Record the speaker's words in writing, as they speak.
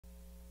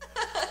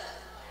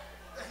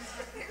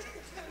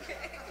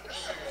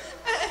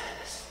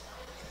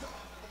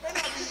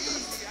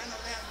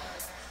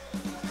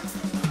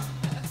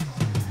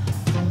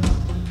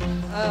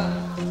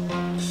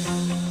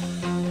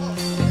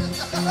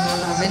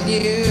loving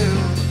you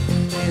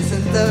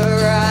isn't the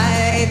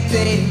right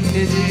thing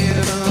to do.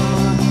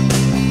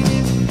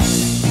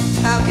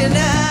 How can I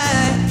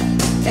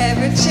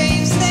ever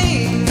change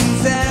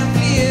things I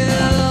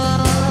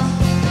feel?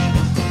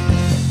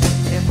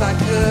 If I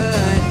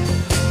could,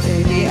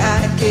 baby,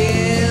 I'd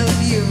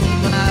give you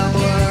my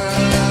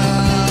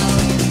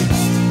world.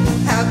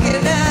 How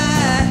can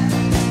I,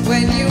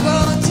 when you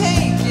won't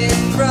take it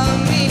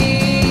from me?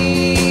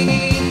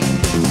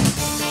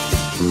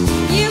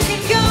 You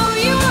can go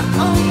your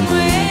own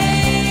way,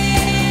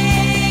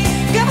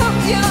 go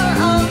your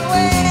own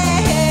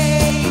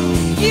way.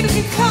 You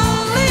can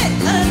call it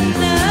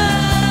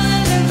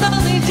another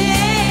lonely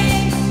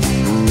day.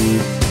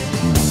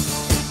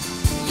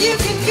 You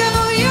can go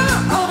your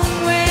own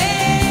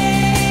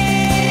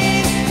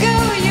way, go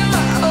your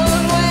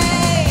own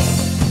way.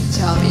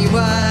 Tell me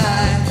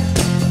why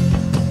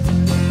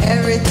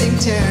everything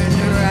turned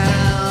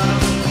around.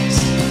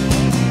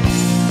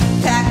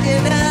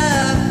 Packing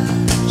up,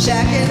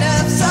 shacking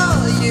up's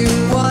all you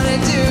wanna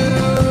do.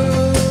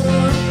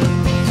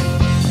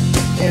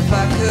 If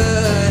I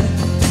could,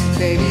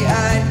 baby,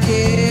 I'd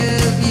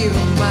give you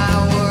my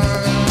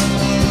world.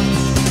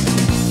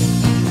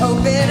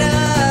 Open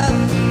up,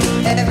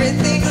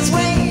 everything's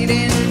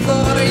waiting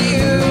for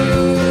you.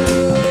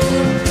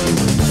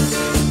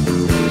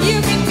 You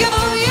can go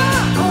your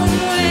own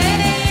way,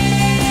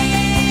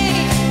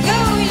 go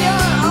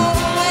your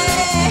own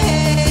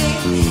way.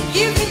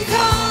 You can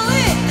call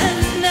it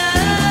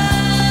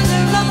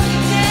another lonely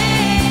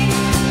day.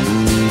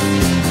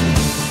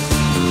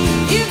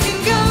 You can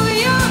go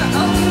your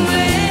own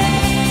way,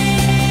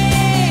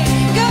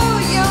 go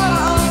your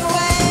own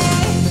way.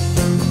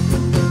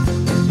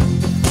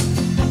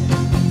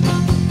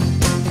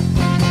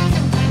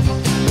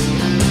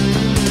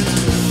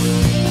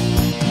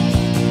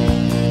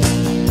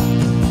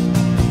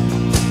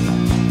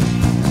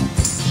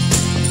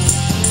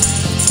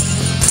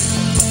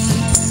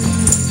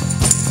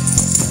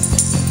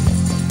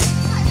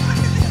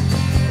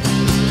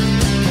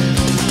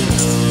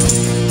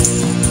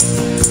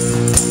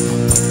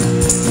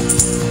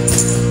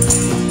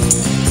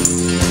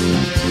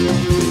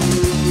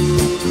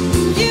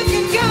 You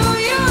can go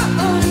your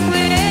own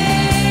way,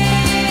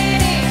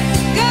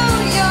 go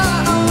your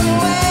own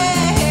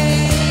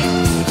way.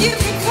 You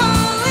can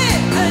call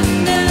it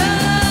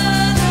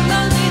another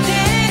lonely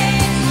day,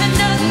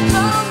 another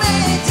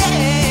lonely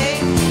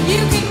day.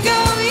 You can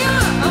go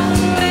your own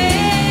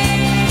way,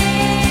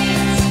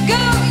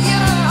 go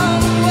your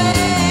own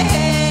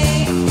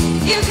way.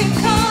 You can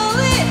call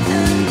it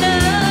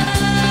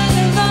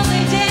another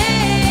lonely day.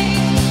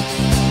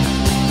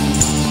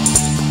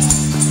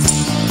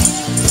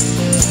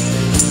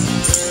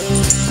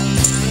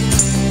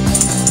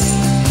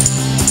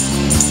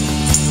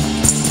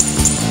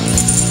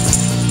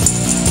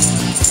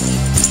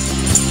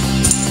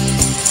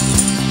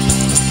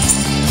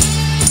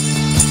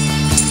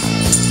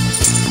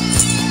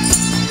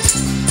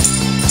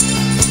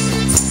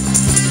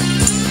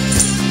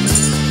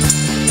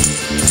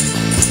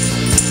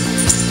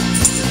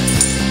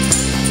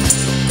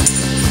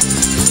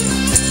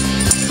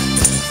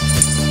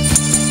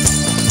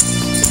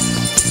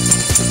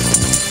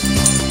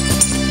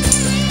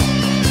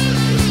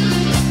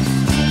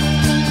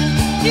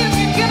 You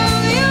can go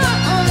your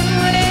own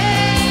way.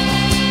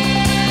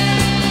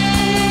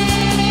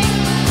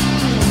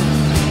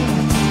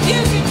 You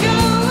can go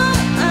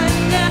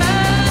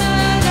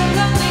another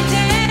lonely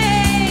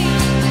day.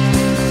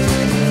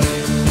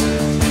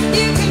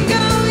 You can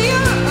go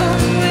your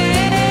own way.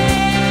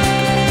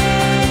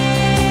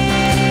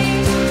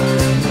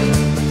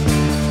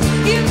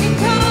 You can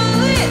call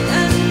it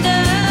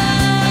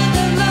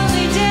another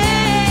lonely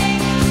day.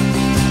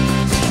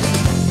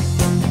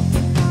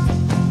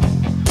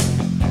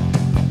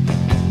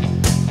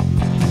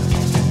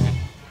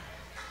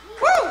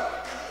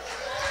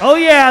 Oh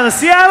yeah, the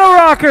Seattle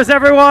Rockers,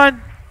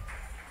 everyone.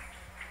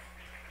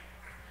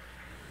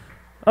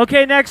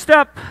 Okay, next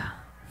up,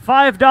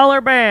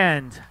 $5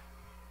 band.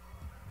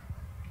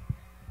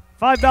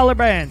 $5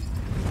 band.